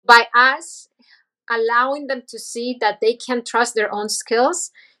by us allowing them to see that they can trust their own skills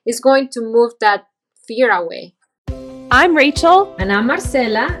is going to move that fear away. I'm Rachel. And I'm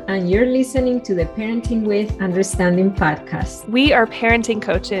Marcela, and you're listening to the Parenting with Understanding podcast. We are parenting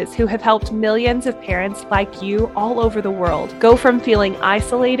coaches who have helped millions of parents like you all over the world go from feeling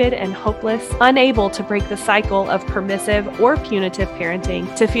isolated and hopeless, unable to break the cycle of permissive or punitive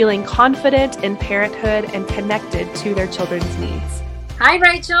parenting, to feeling confident in parenthood and connected to their children's needs. Hi,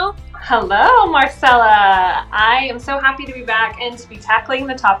 Rachel. Hello, Marcela. I am so happy to be back and to be tackling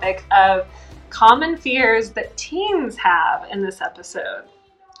the topic of common fears that teens have in this episode.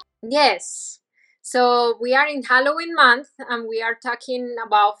 Yes. So we are in Halloween month and we are talking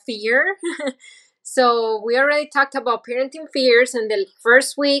about fear. So we already talked about parenting fears in the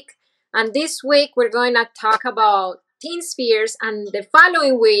first week. And this week we're going to talk about teens fears. And the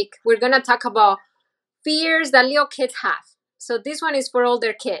following week we're going to talk about fears that little kids have. So this one is for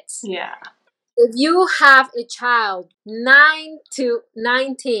older kids. Yeah. If you have a child 9 to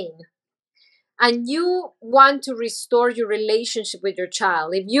 19, and you want to restore your relationship with your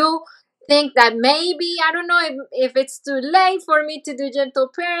child, if you think that maybe, I don't know if it's too late for me to do gentle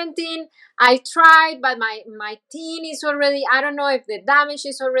parenting, I tried, but my teen is already, I don't know if the damage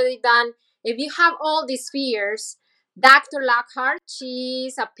is already done. If you have all these fears, Dr. Lockhart,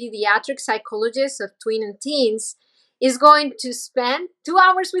 she's a pediatric psychologist of tween and teens, is going to spend 2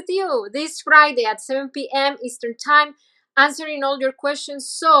 hours with you this Friday at 7 p.m. Eastern Time, answering all your questions.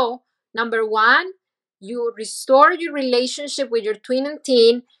 So, number one, you restore your relationship with your tween and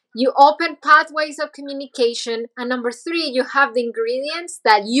teen. You open pathways of communication. And number three, you have the ingredients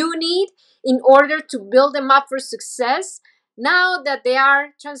that you need in order to build them up for success now that they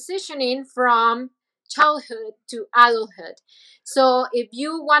are transitioning from childhood to adulthood. So if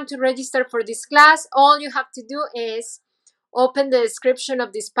you want to register for this class, all you have to do is open the description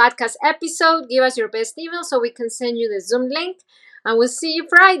of this podcast episode, give us your best email so we can send you the Zoom link, and we'll see you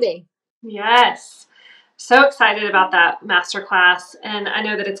Friday. Yes. So excited about that masterclass, and I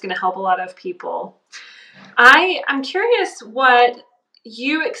know that it's going to help a lot of people. I'm curious what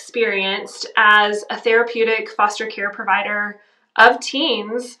you experienced as a therapeutic foster care provider of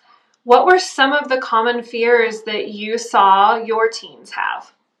teens. What were some of the common fears that you saw your teens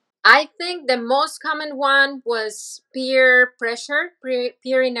have? I think the most common one was peer pressure,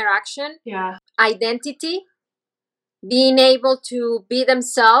 peer interaction, identity, being able to be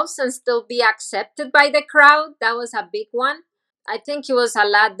themselves and still be accepted by the crowd. That was a big one. I think it was a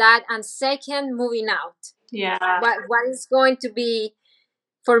lot that. And second, moving out. Yeah. What is going to be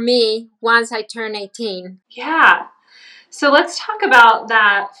for me once I turn 18? Yeah. So let's talk about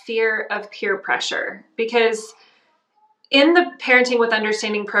that fear of peer pressure, because in the Parenting with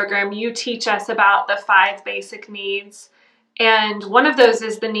Understanding program, you teach us about the 5 basic needs. And one of those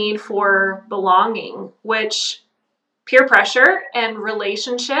is the need for belonging, which peer pressure and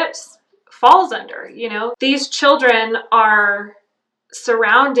relationships falls under. You know, these children are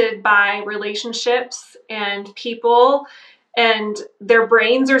surrounded by relationships and people, and their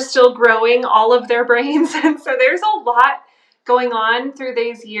brains are still growing, all of their brains. And so there's a lot going on through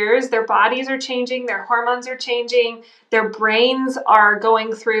these years. Their bodies are changing, their hormones are changing, their brains are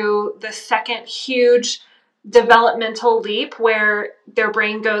going through the second huge developmental leap where their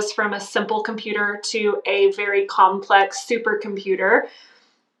brain goes from a simple computer to a very complex supercomputer.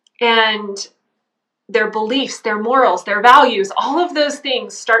 And their beliefs, their morals, their values, all of those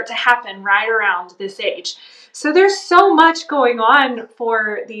things start to happen right around this age. So there's so much going on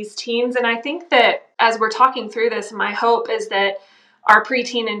for these teens. And I think that as we're talking through this, my hope is that our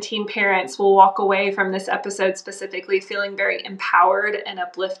preteen and teen parents will walk away from this episode specifically feeling very empowered and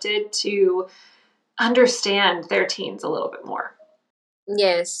uplifted to understand their teens a little bit more.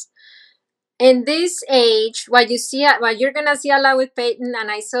 Yes. In this age, what you're going to see a lot with Peyton,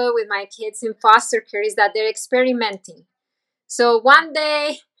 and I saw it with my kids in foster care, is that they're experimenting. So one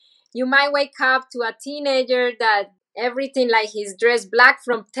day you might wake up to a teenager that everything, like he's dressed black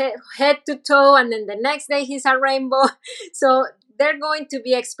from head to toe, and then the next day he's a rainbow. So they're going to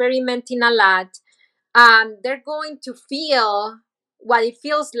be experimenting a lot. They're going to feel what it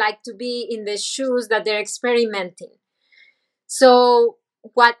feels like to be in the shoes that they're experimenting. So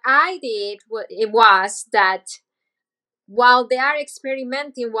what I did was that while they are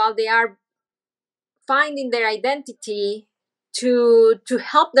experimenting, while they are finding their identity, to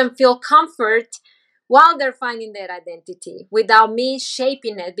help them feel comfort while they're finding their identity without me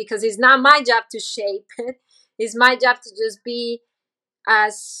shaping it, because it's not my job to shape it. It's my job to just be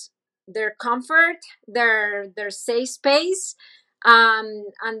as their comfort, their safe space,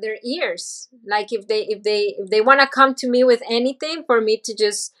 and their ears. Like if they want to come to me with anything, for me to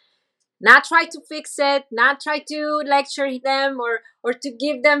just not try to fix it, not try to lecture them or to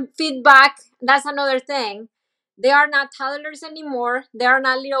give them feedback. That's another thing. They are not toddlers anymore. They are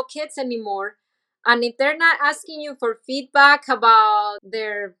not little kids anymore. And if they're not asking you for feedback about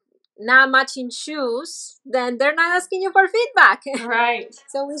their not matching shoes, then they're not asking you for feedback. Right.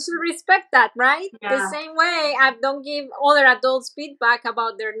 So we should respect that, right? The Yeah. same way I don't give other adults feedback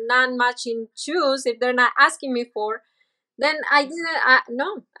about their non-matching shoes if they're not asking me for. Then I didn't.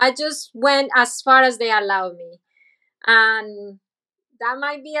 No, I just went as far as they allowed me, and that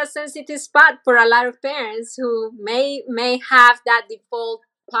might be a sensitive spot for a lot of parents who may have that default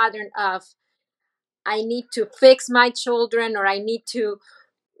pattern of, I need to fix my children, or I need to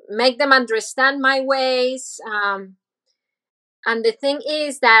make them understand my ways. And the thing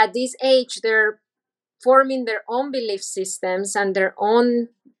is that at this age, they're forming their own belief systems and their own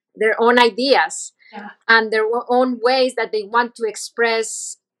ideas Yeah. and their own ways that they want to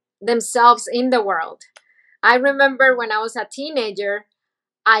express themselves in the world. I remember when I was a teenager,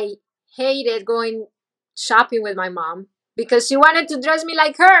 I hated going shopping with my mom because she wanted to dress me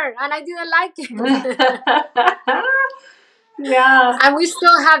like her and I didn't like it. Yeah. And we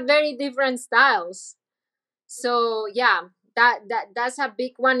still have very different styles. So yeah, that's a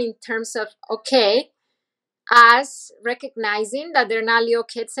big one in terms of, okay, us recognizing that they're not little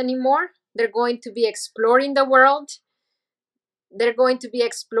kids anymore. They're going to be exploring the world. They're going to be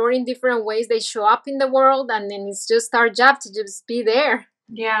exploring different ways they show up in the world, and then it's just our job to just be there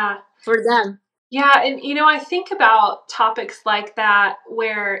Yeah. for them. Yeah, and I think about topics like that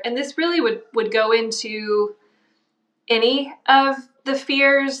where, and this really would go into any of the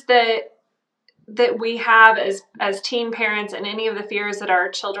fears that we have as teen parents, and any of the fears that our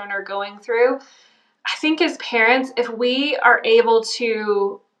children are going through. I think as parents, if we are able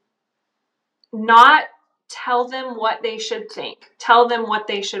to not tell them what they should think, tell them what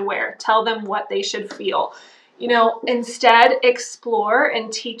they should wear, tell them what they should feel, instead explore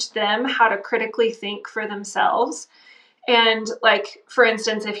and teach them how to critically think for themselves. And like, for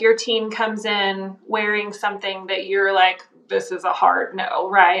instance, if your teen comes in wearing something that you're like, this is a hard no,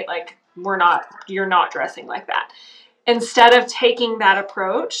 right? Like, you're not dressing like that. Instead of taking that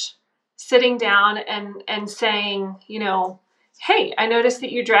approach, sitting down and saying, hey, I noticed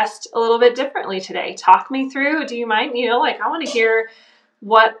that you dressed a little bit differently today. Talk me through. Do you mind? I want to hear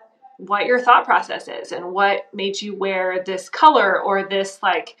what your thought process is and what made you wear this color or this,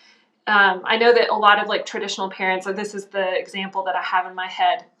 like, I know that a lot of like traditional parents, and this is the example that I have in my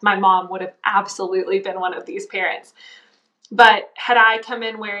head, my mom would have absolutely been one of these parents. But had I come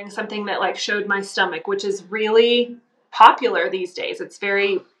in wearing something that like showed my stomach, which is really popular these days, it's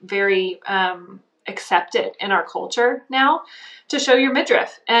very, very accepted in our culture now to show your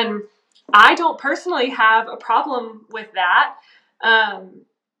midriff. And I don't personally have a problem with that.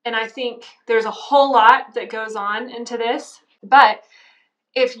 And I think there's a whole lot that goes on into this. But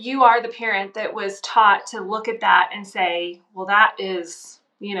if you are the parent that was taught to look at that and say, well, that is,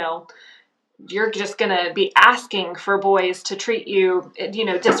 you're just going to be asking for boys to treat you,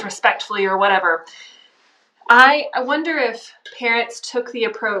 disrespectfully or whatever. I wonder if parents took the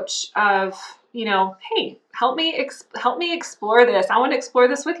approach of, hey, help me explore this. I want to explore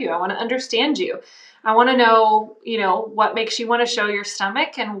this with you. I want to understand you. I want to know, what makes you want to show your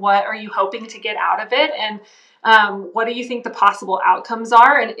stomach and what are you hoping to get out of it? And what do you think the possible outcomes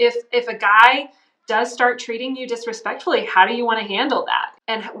are? And if a guy does start treating you disrespectfully, how do you want to handle that?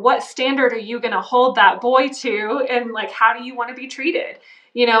 And what standard are you going to hold that boy to? And like, how do you want to be treated?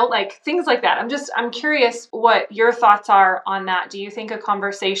 Like things like that. I'm curious what your thoughts are on that. Do you think a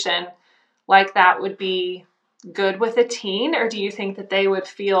conversation like that would be good with a teen, or do you think that they would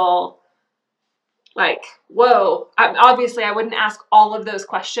feel like, whoa, obviously I wouldn't ask all of those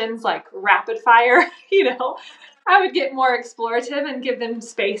questions like rapid fire, I would get more explorative and give them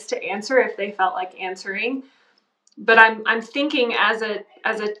space to answer if they felt like answering. But I'm thinking as a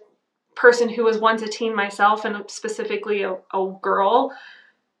person who was once a teen myself, and specifically a girl,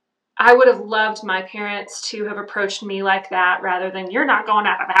 I would have loved my parents to have approached me like that rather than, you're not going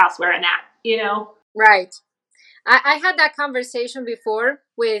out of the house wearing that, Right. I had that conversation before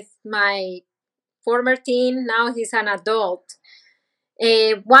with my former teen. Now he's an adult.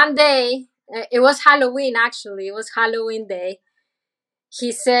 One day, it was Halloween actually, it was Halloween day.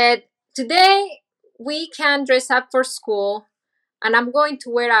 He said, today we can dress up for school and I'm going to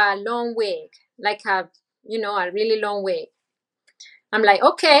wear a long wig, like a really long wig. I'm like,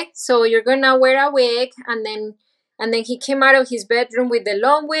 okay, so you're gonna wear a wig, and then he came out of his bedroom with the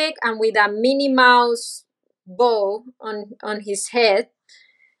long wig and with a Minnie Mouse bow on his head.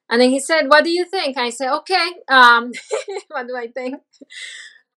 And then he said, "What do you think?" I said, "Okay, what do I think?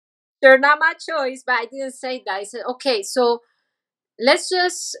 They're not my choice." But I didn't say that. I said, "Okay, so let's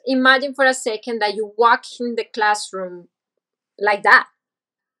just imagine for a second that you walk in the classroom like that.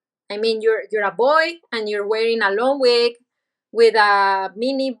 I mean, you're a boy and you're wearing a long wig with a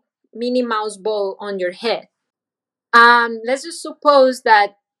Minnie Mouse bow on your head. Let's just suppose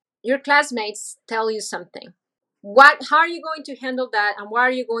that your classmates tell you something. How are you going to handle that, and what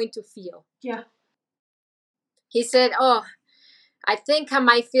are you going to feel?" Yeah. He said, "Oh, I think I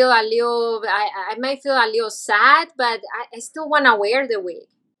might feel a little. I might feel a little sad, but I still want to wear the wig."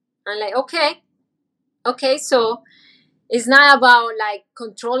 I'm like, okay. So it's not about like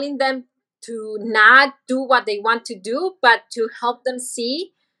controlling them to not do what they want to do, but to help them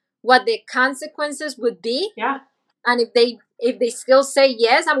see what the consequences would be. Yeah. And if they still say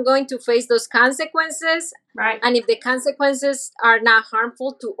yes, I'm going to face those consequences. Right. And if the consequences are not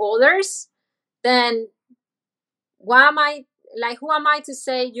harmful to others, then why am I like who am I to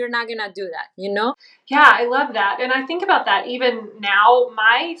say you're not gonna do that, you know? Yeah, I love that. And I think about that even now.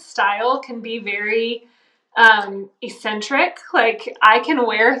 My style can be very eccentric. Like I can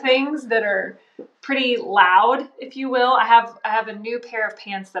wear things that are pretty loud, if you will. I have a new pair of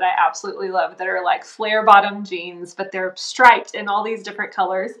pants that I absolutely love that are like flare bottom jeans, but they're striped in all these different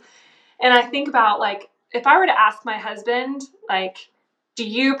colors. And I think about like if I were to ask my husband, like, do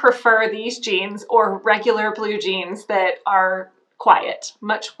you prefer these jeans or regular blue jeans that are quiet,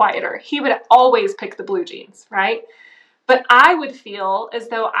 much quieter? He would always pick the blue jeans, right? But I would feel as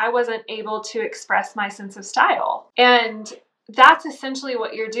though I wasn't able to express my sense of style. And that's essentially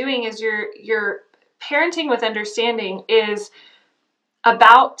what you're doing is you're parenting with understanding is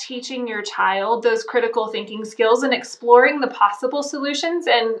about teaching your child those critical thinking skills and exploring the possible solutions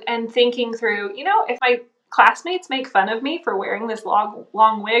and thinking through, if my classmates make fun of me for wearing this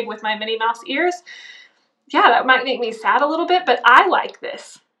long wig with my Minnie Mouse ears, yeah, that might make me sad a little bit, but I like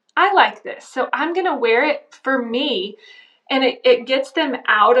this. So I'm going to wear it for me. And it gets them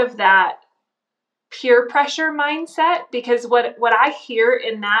out of that peer pressure mindset, because what I hear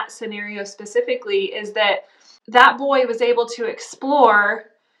in that scenario specifically is that boy was able to explore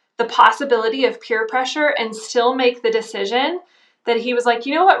the possibility of peer pressure and still make the decision that he was like,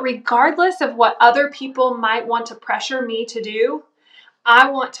 you know what, regardless of what other people might want to pressure me to do, I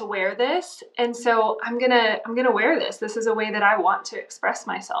want to wear this. And so I'm going to wear this. This is a way that I want to express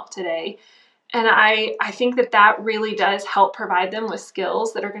myself today. And I think that really does help provide them with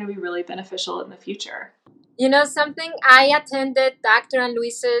skills that are going to be really beneficial in the future. You know something? I attended Dr. Ann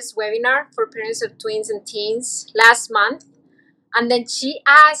Luis's webinar for parents of twins and teens last month. And then she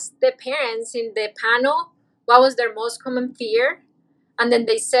asked the parents in the panel what was their most common fear. And then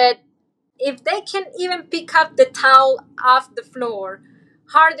they said, if they can even pick up the towel off the floor,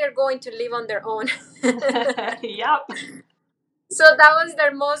 how they're going to live on their own. Yep. So that was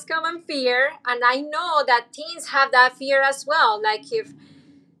their most common fear. And I know that teens have that fear as well. Like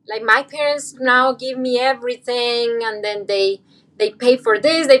my parents now give me everything and then they pay for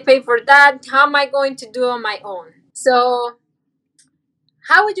this, they pay for that. How am I going to do on my own? So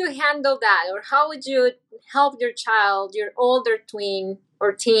how would you handle that? Or how would you help your child, your older twin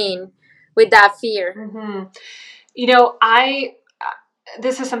or teen, with that fear? Mm-hmm.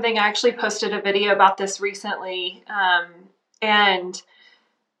 This is something I actually posted a video about this recently. And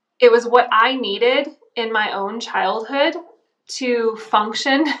it was what I needed in my own childhood to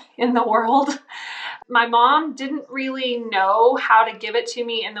function in the world. My mom didn't really know how to give it to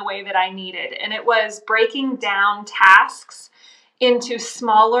me in the way that I needed. And it was breaking down tasks into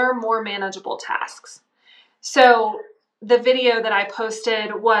smaller, more manageable tasks. So the video that I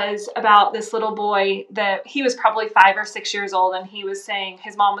posted was about this little boy that he was probably 5 or 6 years old. And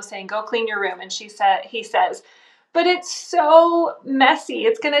his mom was saying, go clean your room. And he says, but it's so messy.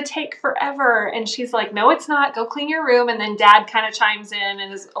 It's going to take forever. And she's like, no, it's not. Go clean your room. And then dad kind of chimes in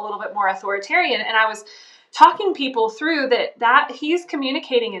and is a little bit more authoritarian. And I was talking people through that he's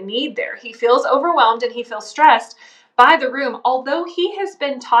communicating a need there. He feels overwhelmed and he feels stressed by the room. Although he has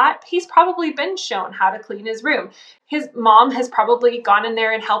been taught, he's probably been shown how to clean his room. His mom has probably gone in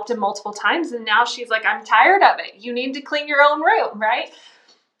there and helped him multiple times. And now she's like, I'm tired of it. You need to clean your own room, right?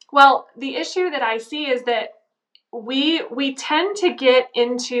 Well, the issue that I see is that we tend to get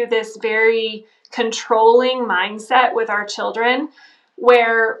into this very controlling mindset with our children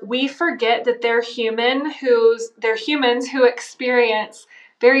where we forget that they're humans who experience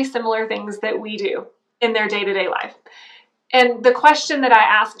very similar things that we do in their day-to-day life. And the question that I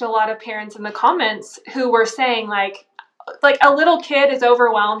asked a lot of parents in the comments who were saying like a little kid is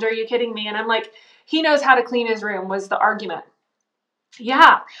overwhelmed, are you kidding me? And I'm like, he knows how to clean his room, was the argument.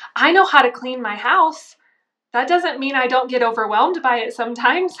 Yeah, I know how to clean my house. That doesn't mean I don't get overwhelmed by it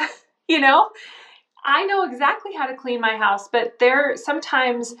sometimes. you know, I know exactly how to clean my house, but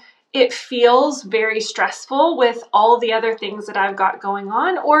sometimes it feels very stressful with all the other things that I've got going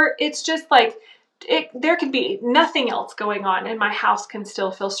on, or it's just like there could be nothing else going on and my house can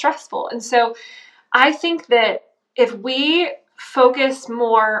still feel stressful. And so I think that if we focus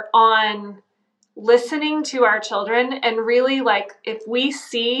more on listening to our children and really, like, if we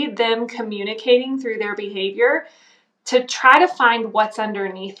see them communicating through their behavior, to try to find what's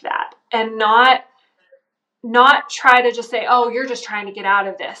underneath that and not try to just say, oh, you're just trying to get out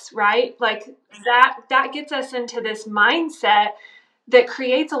of this, right? Like that gets us into this mindset that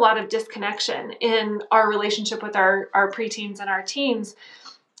creates a lot of disconnection in our relationship with our preteens and our teens.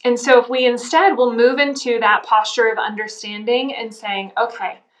 And so if we instead will move into that posture of understanding and saying,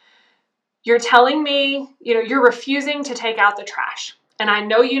 okay, you're telling me, you're refusing to take out the trash. And I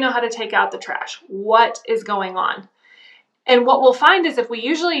know you know how to take out the trash. What is going on? And what we'll find is if we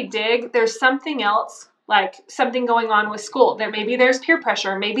usually dig, there's something else, like something going on with school. Maybe there's peer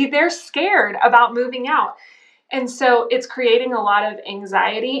pressure. Maybe they're scared about moving out. And so it's creating a lot of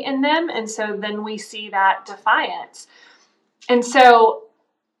anxiety in them. And so then we see that defiance. And so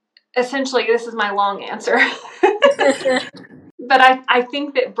essentially, this is my long answer. But I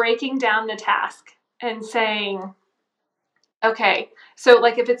think that breaking down the task and saying, okay, so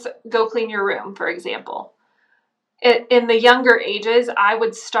like if it's go clean your room, for example, in the younger ages, I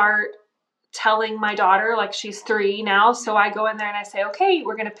would start telling my daughter, like she's 3 now. So I go in there and I say, okay,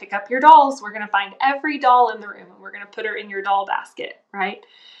 we're going to pick up your dolls. We're going to find every doll in the room and we're going to put her in your doll basket, right?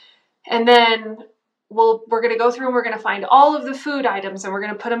 And then we're going to go through and we're going to find all of the food items and we're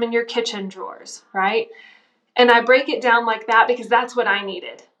going to put them in your kitchen drawers, right? And I break it down like that because that's what I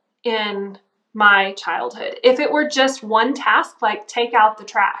needed in my childhood. If it were just one task, like take out the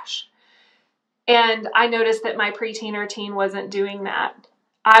trash, and I noticed that my preteen or teen wasn't doing that,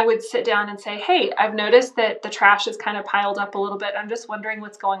 I would sit down and say, hey, I've noticed that the trash is kind of piled up a little bit. I'm just wondering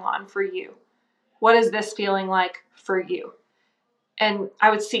what's going on for you. What is this feeling like for you? And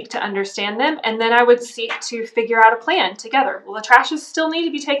I would seek to understand them. And then I would seek to figure out a plan together. Well, the trashes still need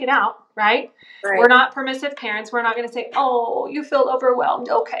to be taken out, right? We're not permissive parents. We're not going to say, oh, you feel overwhelmed.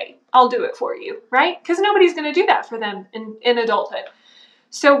 Okay, I'll do it for you, right? Because nobody's going to do that for them in adulthood.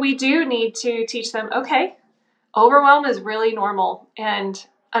 So we do need to teach them, okay, overwhelm is really normal. And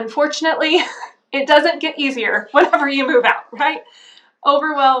unfortunately, it doesn't get easier whenever you move out, right?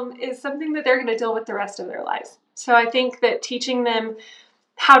 Overwhelm is something that they're going to deal with the rest of their lives. So I think that teaching them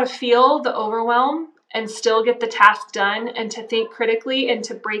how to feel the overwhelm and still get the task done and to think critically and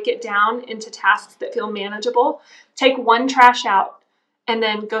to break it down into tasks that feel manageable. Take one trash out and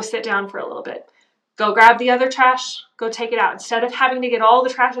then go sit down for a little bit. Go grab the other trash, go take it out. Instead of having to get all the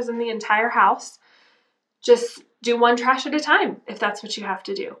trashes in the entire house, just do one trash at a time if that's what you have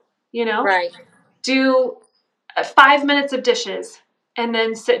to do, Right. Do 5 minutes of dishes and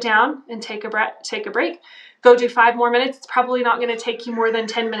then sit down and take a break. Go do 5 more minutes. It's probably not going to take you more than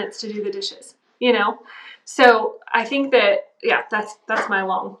 10 minutes to do the dishes, So I think that, yeah, that's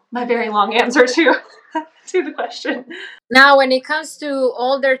my very long answer to the question. Now, when it comes to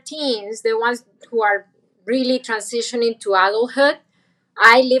older teens, the ones who are really transitioning to adulthood,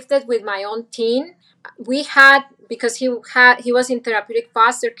 I lived it with my own teen. We had, because he was in therapeutic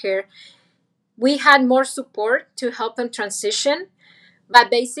foster care, we had more support to help him transition. But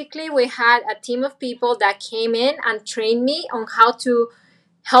basically, we had a team of people that came in and trained me on how to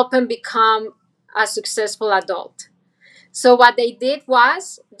help him become a successful adult. So what they did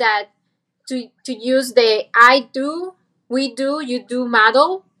was that to use the I do, we do, you do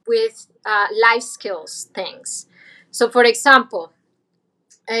model with life skills things. So for example,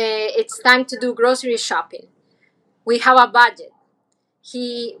 it's time to do grocery shopping. We have a budget.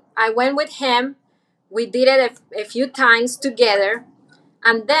 I went with him. We did it a few times together,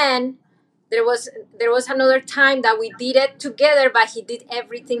 and then there was another time that we did it together, but he did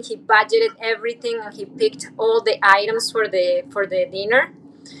everything. He budgeted everything, and he picked all the items for the dinner.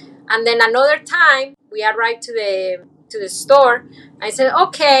 And then another time we arrived to the store. I said,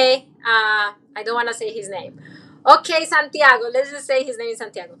 okay, I don't want to say his name. Okay, Santiago, let's just say his name is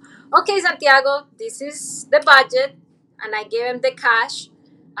Santiago. Okay, Santiago, this is the budget. And I gave him the cash.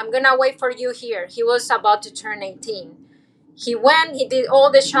 I'm going to wait for you here. He was about to turn 18. He went, he did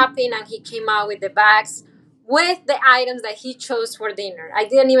all the shopping, and he came out with the bags with the items that he chose for dinner. I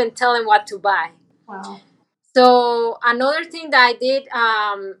didn't even tell him what to buy. Wow. So another thing that I did,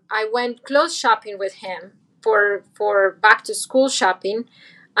 I went clothes shopping with him for back to school shopping.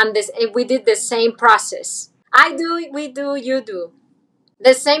 And this, we did the same process. I do, we do, you do.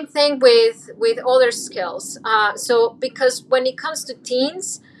 The same thing with other skills. So because when it comes to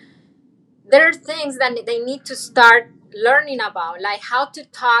teens, there are things that they need to start learning about, like how to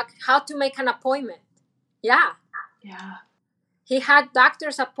talk, how to make an appointment. Yeah, Yeah. he had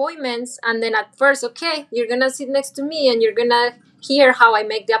doctor's appointments, and then at first, okay, you're gonna sit next to me and you're gonna hear how I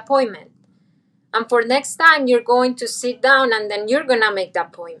make the appointment. And for next time, you're going to sit down and then you're gonna make the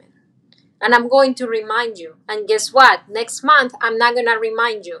appointment. And I'm going to remind you. And guess what? Next month, I'm not gonna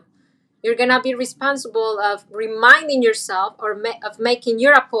remind you. You're gonna be responsible of reminding yourself or of making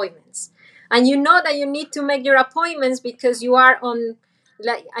your appointments. And you know that you need to make your appointments because you are on,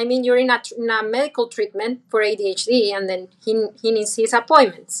 like, I mean, you're in a medical treatment for ADHD, and then he needs his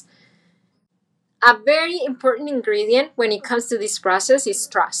appointments. A very important ingredient when it comes to this process is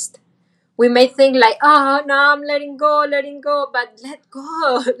trust. We may think like, oh no, I'm letting go, but let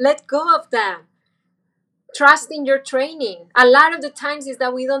go, let go of them. Trust in your training. A lot of the times is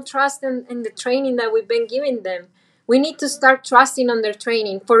that we don't trust in the training that we've been giving them. We need to start trusting on their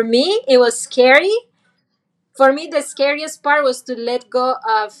training. For me, it was scary. For me, the scariest part was to let go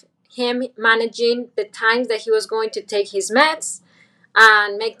of him managing the times that he was going to take his meds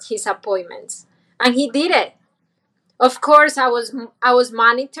and make his appointments. And he did it. Of course, I was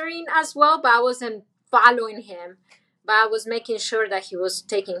monitoring as well, but I wasn't following him. But I was making sure that he was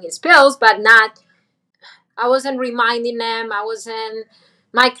taking his pills, but not. I wasn't reminding them. I wasn't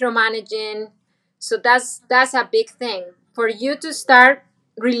micromanaging. So that's a big thing for you to start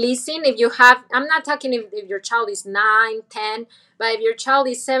releasing. If you have, I'm not talking if your child is 9, 10, but if your child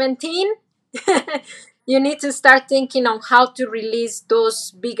is 17, you need to start thinking on how to release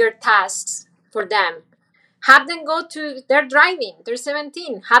those bigger tasks for them. Have them go to, they're driving, they're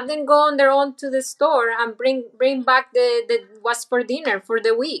 17, have them go on their own to the store and bring back the what's for dinner for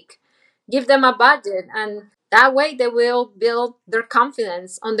the week. Give them a budget, and that way they will build their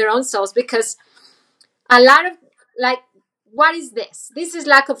confidence on their own selves. Because a lot of, like, what is this? This is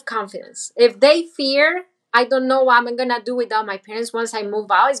lack of confidence. If they fear, I don't know what I'm gonna do without my parents once I move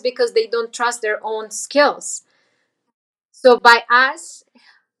out, it's because they don't trust their own skills. So by us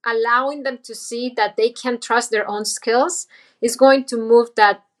allowing them to see that they can trust their own skills is going to move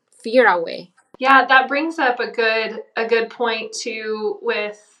that fear away. Yeah, that brings up a good point too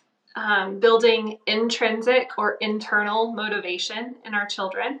with building intrinsic or internal motivation in our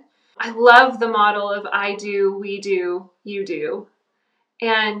children. I love the model of I do, we do, you do.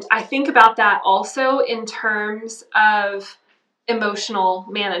 And I think about that also in terms of emotional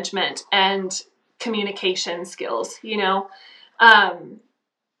management and communication skills, um,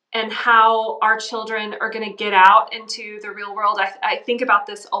 and how our children are going to get out into the real world. I think about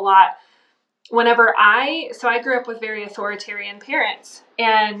this a lot whenever I grew up with very authoritarian parents,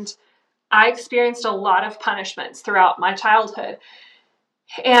 and I experienced a lot of punishments throughout my childhood.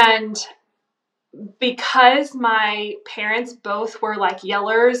 And because my parents both were like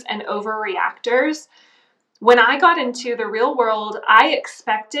yellers and overreactors, when I got into the real world, I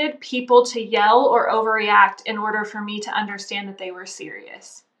expected people to yell or overreact in order for me to understand that they were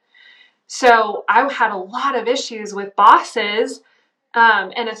serious. So I had a lot of issues with bosses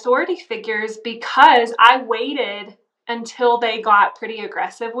and authority figures because I waited until they got pretty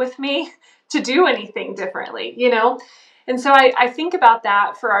aggressive with me to do anything differently. And so I think about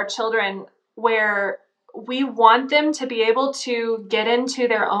that for our children, where we want them to be able to get into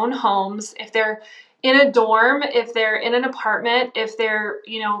their own homes. If they're in a dorm, if they're in an apartment, if they're,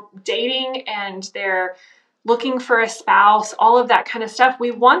 dating and they're looking for a spouse, all of that kind of stuff, we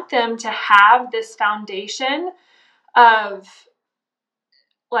want them to have this foundation of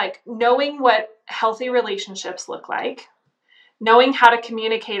like knowing what healthy relationships look like, knowing how to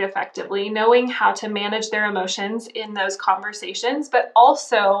communicate effectively, knowing how to manage their emotions in those conversations, but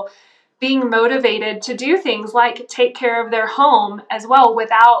also being motivated to do things like take care of their home as well,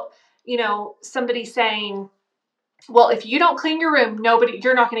 without, somebody saying, well, if you don't clean your room,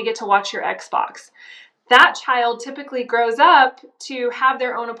 you're not going to get to watch your Xbox. That child typically grows up to have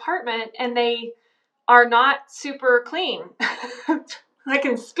their own apartment and they are not super clean. I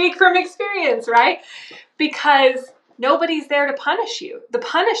can speak from experience, right? Because nobody's there to punish you. The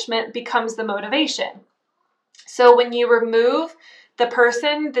punishment becomes the motivation. So when you remove the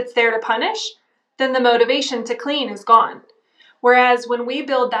person that's there to punish, then the motivation to clean is gone. Whereas when we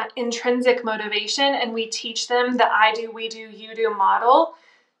build that intrinsic motivation and we teach them the I do, we do, you do model,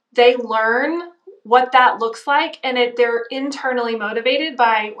 they learn what that looks like, and they're internally motivated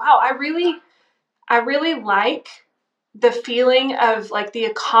by, wow, I really like the feeling of like the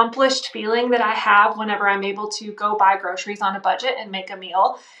accomplished feeling that I have whenever I'm able to go buy groceries on a budget and make a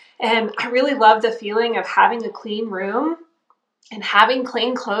meal. And I really love the feeling of having a clean room and having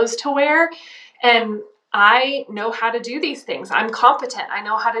clean clothes to wear. And I know how to do these things. I'm competent. I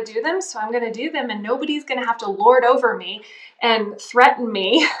know how to do them, so I'm going to do them, and nobody's going to have to lord over me and threaten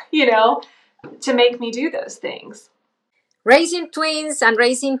me, to make me do those things. Raising twins and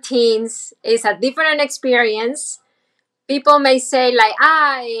raising teens is a different experience. People may say like,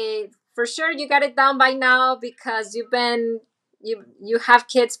 for sure you got it down by now because you have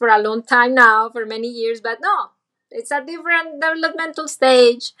kids for a long time now, for many years, but no, it's a different developmental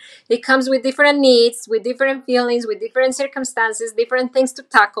stage. It comes with different needs, with different feelings, with different circumstances, different things to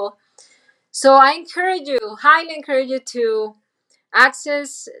tackle. So I highly encourage you to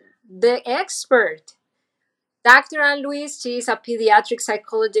access the expert. Dr. Ann Louise, she is a pediatric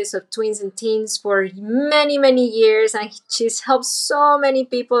psychologist of twins and teens for many, many years, and she's helped so many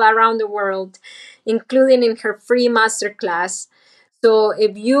people around the world, including in her free masterclass. So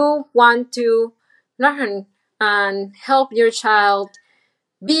if you want to learn and help your child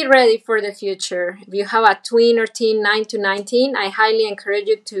be ready for the future, if you have a twin or teen 9 to 19, I highly encourage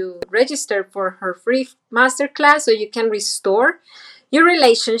you to register for her free masterclass so you can restore your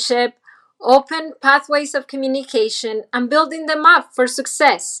relationship, open pathways of communication, and building them up for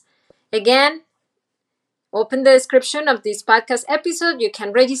success. Again, open the description of this podcast episode. You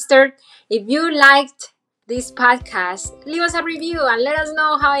can register. If you liked this podcast, leave us a review and let us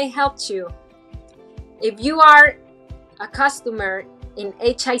know how it helped you. If you are a customer in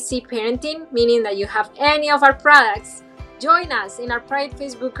HIC Parenting, meaning that you have any of our products, join us in our private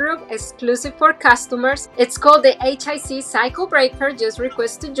Facebook group exclusive for customers. It's called the HIC Cycle Breaker. Just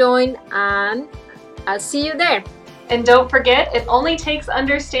request to join, and I'll see you there. And don't forget, it only takes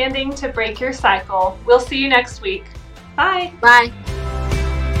understanding to break your cycle. We'll see you next week. Bye. Bye.